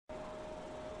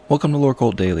Welcome to Lore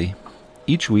Cult Daily.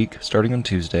 Each week, starting on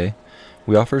Tuesday,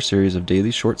 we offer a series of daily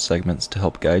short segments to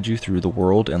help guide you through the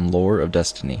world and lore of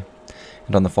Destiny.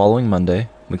 And on the following Monday,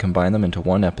 we combine them into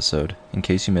one episode, in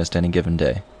case you missed any given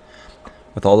day.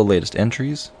 With all the latest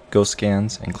entries, ghost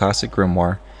scans, and classic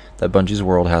grimoire that Bungie's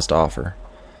world has to offer.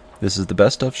 This is the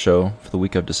best of show for the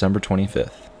week of December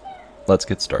 25th. Let's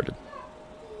get started.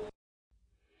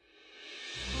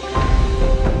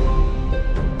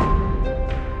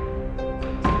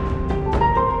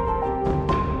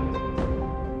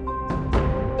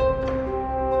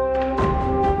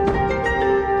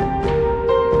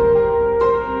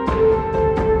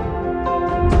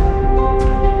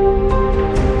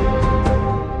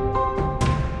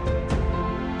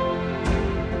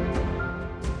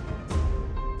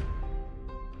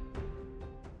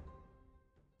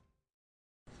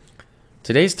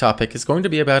 Today's topic is going to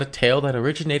be about a tale that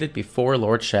originated before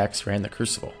Lord Shaxx ran the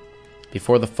Crucible,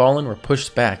 before the Fallen were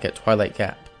pushed back at Twilight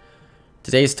Gap.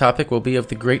 Today's topic will be of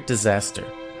the Great Disaster,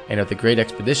 and of the great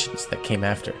expeditions that came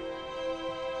after.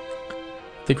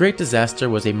 The Great Disaster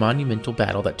was a monumental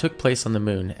battle that took place on the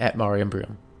moon at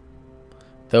Marienbruum.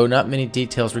 Though not many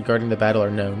details regarding the battle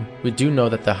are known, we do know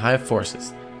that the Hive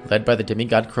forces, led by the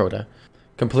demigod Crota,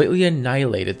 completely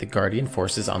annihilated the Guardian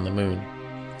forces on the moon.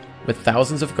 With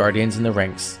thousands of Guardians in the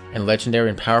ranks, and legendary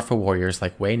and powerful warriors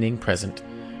like Wei Ning present,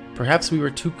 perhaps we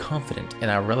were too confident in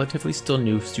our relatively still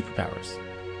new superpowers.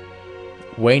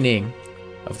 Wei Ning,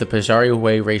 of the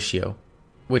Pajari-Wei ratio,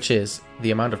 which is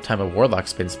the amount of time a Warlock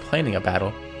spends planning a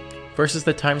battle, versus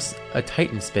the times a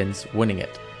Titan spends winning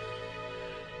it.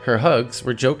 Her hugs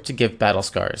were joked to give battle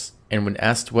scars, and when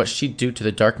asked what she'd do to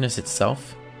the darkness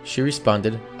itself, she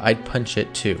responded, "I'd punch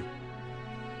it too."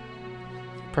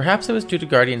 Perhaps it was due to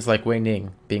Guardians like Wei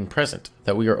Ning being present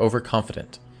that we are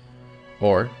overconfident.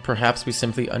 Or perhaps we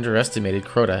simply underestimated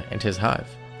Crota and his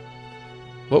Hive.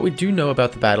 What we do know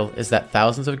about the battle is that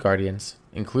thousands of Guardians,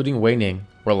 including Wei Ning,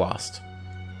 were lost.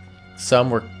 Some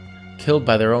were killed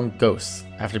by their own ghosts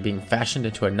after being fashioned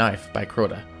into a knife by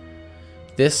Crota.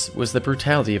 This was the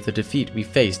brutality of the defeat we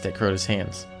faced at Crota's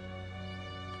hands.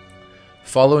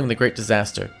 Following the Great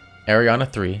Disaster, Ariana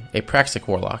III, a Praxic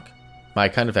Warlock, my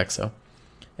kind of Exo,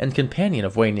 and companion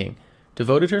of Wei Ning,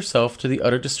 devoted herself to the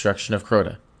utter destruction of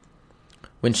Crota.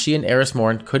 When she and Eris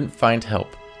Morn couldn't find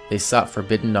help, they sought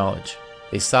forbidden knowledge.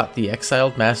 They sought the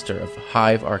exiled master of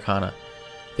Hive Arcana.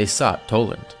 They sought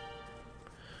Toland.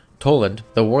 Toland,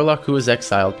 the warlock who was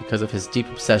exiled because of his deep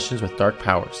obsessions with dark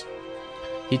powers.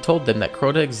 He told them that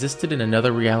Crota existed in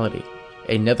another reality,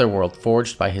 a netherworld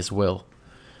forged by his will.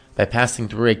 By passing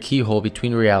through a keyhole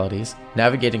between realities,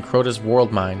 navigating Crota's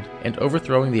world mind, and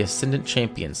overthrowing the Ascendant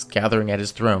champions gathering at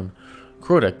his throne,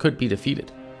 Crota could be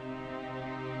defeated.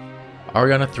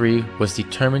 Ariana III was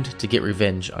determined to get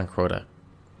revenge on Crota.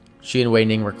 She and Wei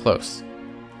Ning were close.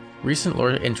 Recent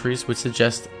lore entries would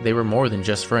suggest they were more than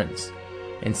just friends,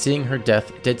 and seeing her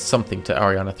death did something to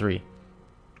Ariana III.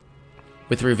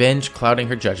 With revenge clouding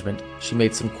her judgment, she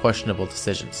made some questionable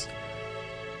decisions.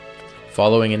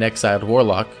 Following an exiled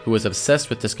warlock who was obsessed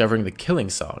with discovering the killing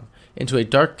song into a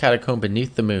dark catacomb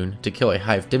beneath the moon to kill a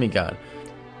Hive demigod,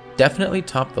 definitely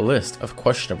topped the list of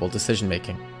questionable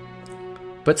decision-making.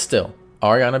 But still,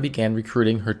 Ariana began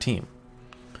recruiting her team.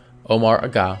 Omar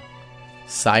Aga,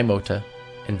 Sai Mota,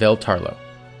 and Vel Tarlo,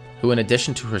 who in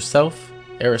addition to herself,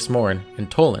 Eris Morn,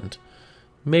 and Toland,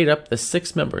 made up the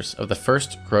 6 members of the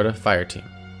first Crota fire team.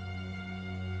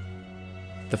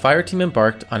 The fire team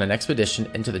embarked on an expedition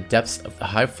into the depths of the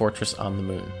Hive Fortress on the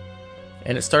moon,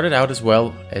 and it started out as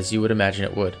well as you would imagine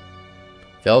it would.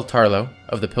 Vel Tarlo,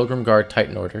 of the Pilgrim Guard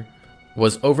Titan Order,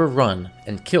 was overrun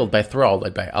and killed by Thrall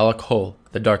led by Alak Hol,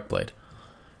 the Darkblade.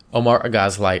 Omar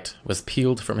Aga's light was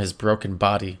peeled from his broken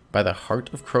body by the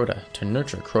heart of Crota to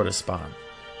nurture Crota's spawn.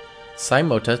 Sai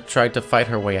Mota tried to fight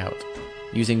her way out,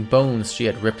 using bones she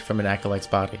had ripped from an acolyte's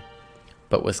body,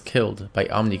 but was killed by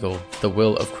Omnigul, the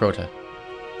will of Crota.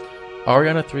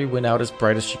 Ariana III went out as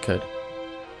bright as she could,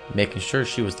 making sure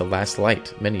she was the last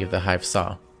light many of the Hive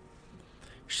saw.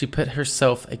 She put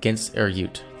herself against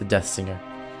Eryute, the Death Singer,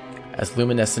 as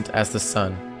luminescent as the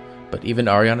sun, but even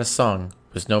Ariana's song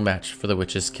was no match for the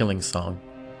witch's killing song.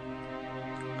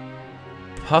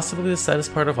 Possibly the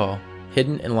saddest part of all,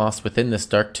 hidden and lost within this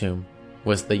dark tomb,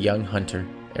 was the young hunter,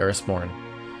 Eris Morn.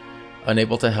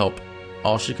 Unable to help,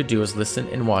 all she could do was listen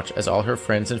and watch as all her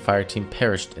friends and fire team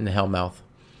perished in the Hellmouth.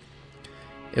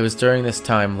 It was during this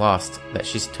time lost that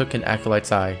she took an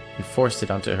acolyte's eye and forced it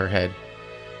onto her head,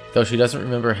 though she doesn't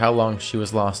remember how long she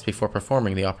was lost before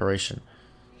performing the operation.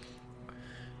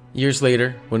 Years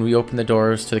later, when we opened the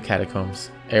doors to the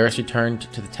catacombs, Eris returned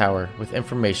to the tower with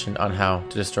information on how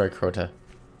to destroy Crota.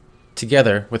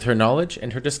 Together, with her knowledge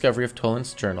and her discovery of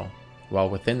Toland's journal, while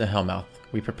within the Hellmouth,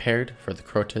 we prepared for the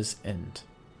Crota's end.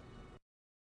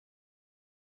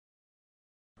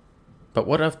 But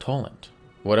what of Toland?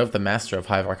 What of the Master of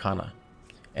Hive Arcana?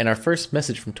 In our first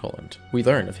message from Toland, we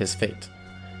learn of his fate.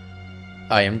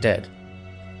 I am dead.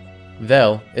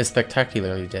 Vel is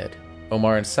spectacularly dead.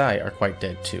 Omar and Sai are quite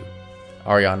dead too.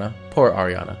 Ariana, poor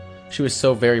Ariana. She was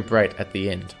so very bright at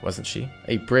the end, wasn't she?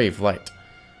 A brave light.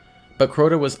 But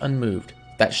Crota was unmoved.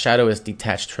 That shadow is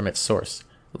detached from its source.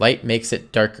 Light makes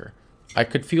it darker. I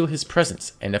could feel his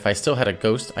presence, and if I still had a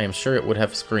ghost, I am sure it would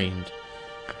have screamed.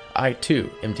 I,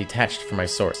 too, am detached from my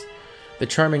source. The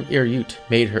charming Iryut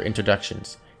made her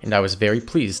introductions, and I was very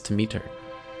pleased to meet her.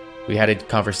 We had a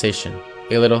conversation,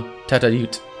 a little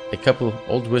tatayut, a couple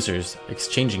old wizards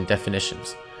exchanging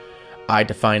definitions. I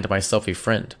defined myself a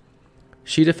friend.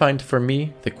 She defined for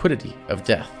me the quiddity of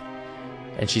death,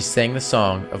 and she sang the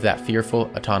song of that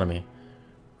fearful autonomy.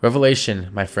 Revelation,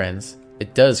 my friends,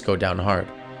 it does go down hard.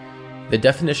 The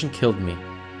definition killed me.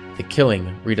 The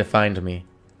killing redefined me.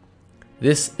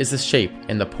 This is the shape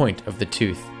and the point of the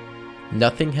tooth.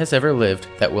 Nothing has ever lived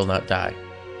that will not die.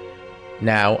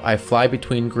 Now I fly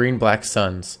between green-black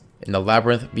suns, in the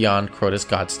labyrinth beyond Crota's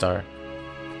Godstar.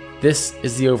 This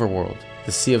is the overworld,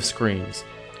 the Sea of Screams,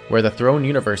 where the throne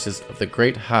universes of the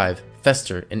Great Hive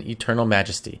fester in eternal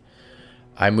majesty.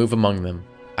 I move among them.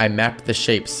 I map the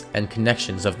shapes and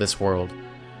connections of this world.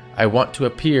 I want to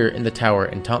appear in the tower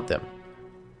and taunt them.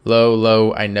 Lo,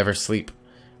 lo, I never sleep.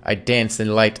 I dance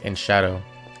in light and shadow.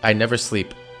 I never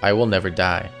sleep. I will never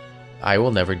die. I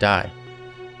will never die.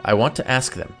 I want to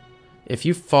ask them, if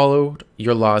you followed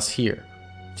your laws here,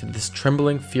 to this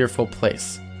trembling, fearful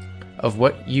place, of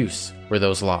what use were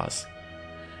those laws?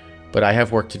 But I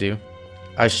have work to do.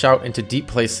 I shout into deep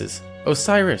places,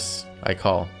 Osiris, I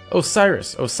call.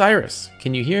 Osiris, Osiris,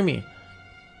 can you hear me?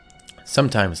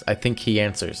 Sometimes I think he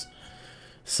answers.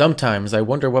 Sometimes I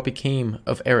wonder what became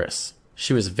of Eris.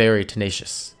 She was very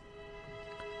tenacious.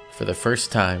 For the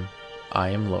first time, I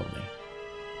am lonely.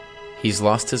 He's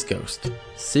lost his ghost,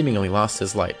 seemingly lost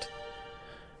his light.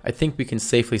 I think we can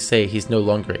safely say he's no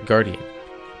longer a guardian,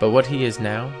 but what he is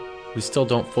now, we still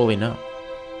don't fully know.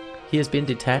 He has been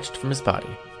detached from his body,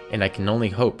 and I can only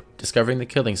hope discovering the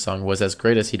killing song was as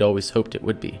great as he'd always hoped it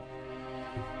would be.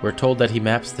 We're told that he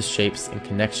maps the shapes and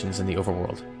connections in the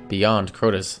overworld, beyond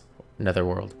Crota's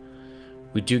netherworld.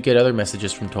 We do get other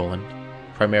messages from Toland,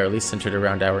 primarily centered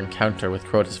around our encounter with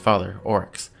Crota's father,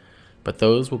 Oryx, but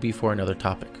those will be for another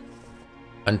topic.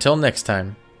 Until next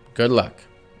time, good luck.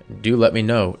 Do let me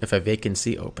know if a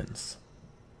vacancy opens.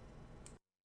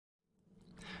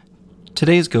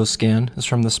 Today's ghost scan is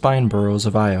from the spine burrows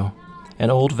of Io, an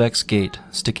old Vex gate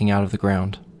sticking out of the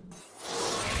ground.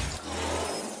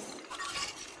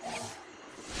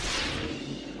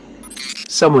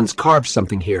 Someone's carved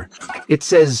something here. It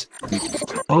says,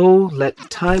 "Oh, let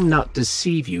time not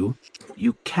deceive you.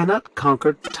 You cannot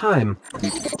conquer time."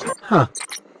 Huh.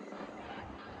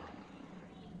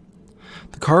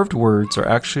 The carved words are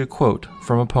actually a quote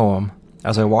from a poem,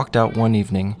 As I Walked Out One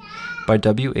Evening, by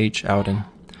W. H. Auden,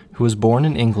 who was born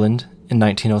in England in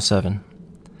 1907.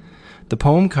 The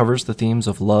poem covers the themes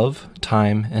of love,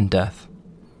 time, and death.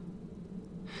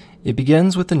 It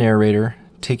begins with the narrator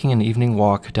taking an evening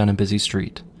walk down a busy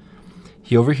street.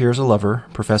 He overhears a lover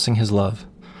professing his love,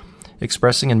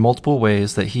 expressing in multiple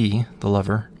ways that he, the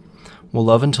lover, will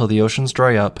love until the oceans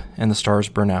dry up and the stars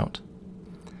burn out.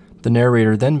 The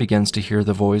narrator then begins to hear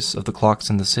the voice of the clocks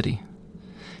in the city.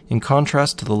 In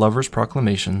contrast to the lover's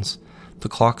proclamations, the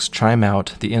clocks chime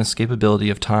out the inescapability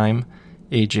of time,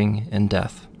 aging, and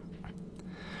death.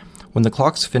 When the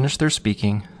clocks finish their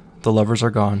speaking, the lovers are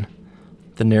gone,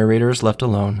 the narrator is left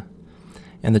alone,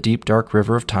 and the deep dark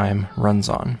river of time runs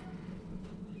on.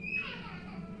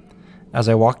 As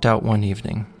I walked out one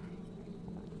evening.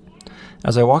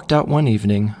 As I walked out one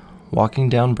evening, walking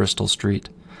down Bristol Street,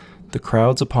 the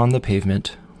crowds upon the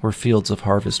pavement were fields of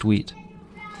harvest wheat.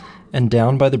 And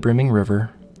down by the brimming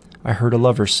river, I heard a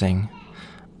lover sing,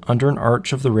 under an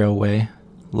arch of the railway,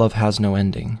 love has no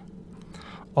ending.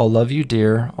 I'll love you,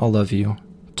 dear, I'll love you,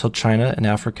 till China and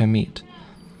Africa meet,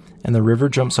 and the river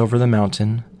jumps over the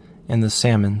mountain, and the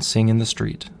salmon sing in the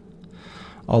street.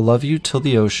 I'll love you till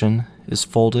the ocean is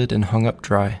folded and hung up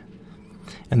dry,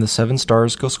 and the 7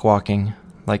 stars go squawking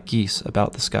like geese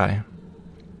about the sky.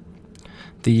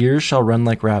 The years shall run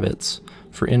like rabbits,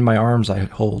 for in my arms I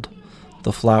hold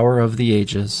the flower of the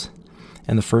ages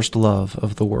and the first love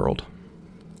of the world.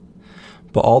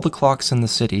 But all the clocks in the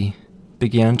city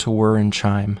began to whir and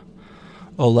chime.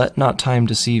 Oh, let not time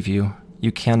deceive you,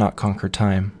 you cannot conquer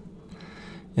time.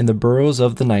 In the burrows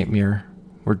of the nightmare,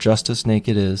 where justice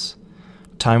naked is,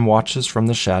 Time watches from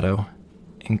the shadow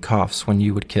and coughs when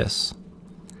you would kiss.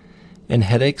 In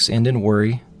headaches and in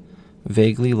worry,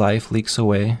 vaguely life leaks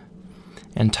away,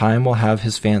 and time will have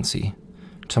his fancy,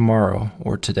 tomorrow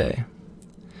or today.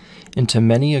 Into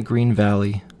many a green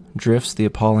valley drifts the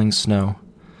appalling snow.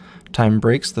 Time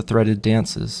breaks the threaded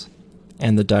dances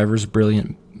and the diver's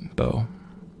brilliant bow.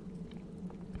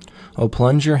 Oh,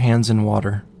 plunge your hands in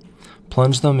water,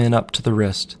 plunge them in up to the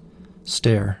wrist.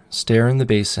 Stare in the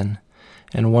basin,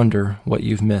 and wonder what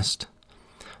you've missed.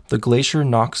 The glacier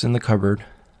knocks in the cupboard,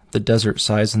 the desert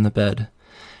sighs in the bed,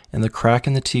 and the crack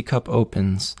in the teacup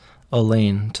opens a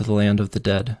lane to the land of the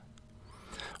dead,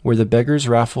 where the beggars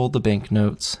raffle the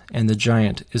banknotes, and the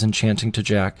giant is enchanting to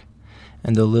Jack,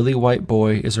 and the lily-white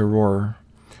boy is a roarer,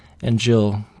 and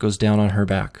Jill goes down on her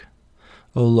back.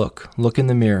 Oh, look in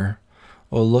the mirror.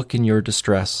 Oh, look in your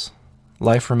distress.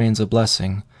 Life remains a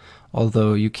blessing,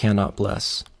 although you cannot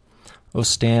bless. Oh,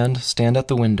 stand at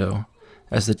the window,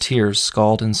 as the tears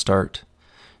scald and start.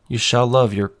 You shall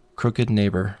love your crooked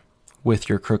neighbor with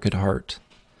your crooked heart.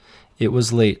 It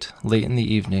was late in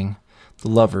the evening. The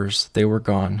lovers, they were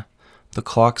gone. The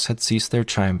clocks had ceased their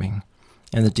chiming,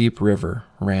 and the deep river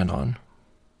ran on.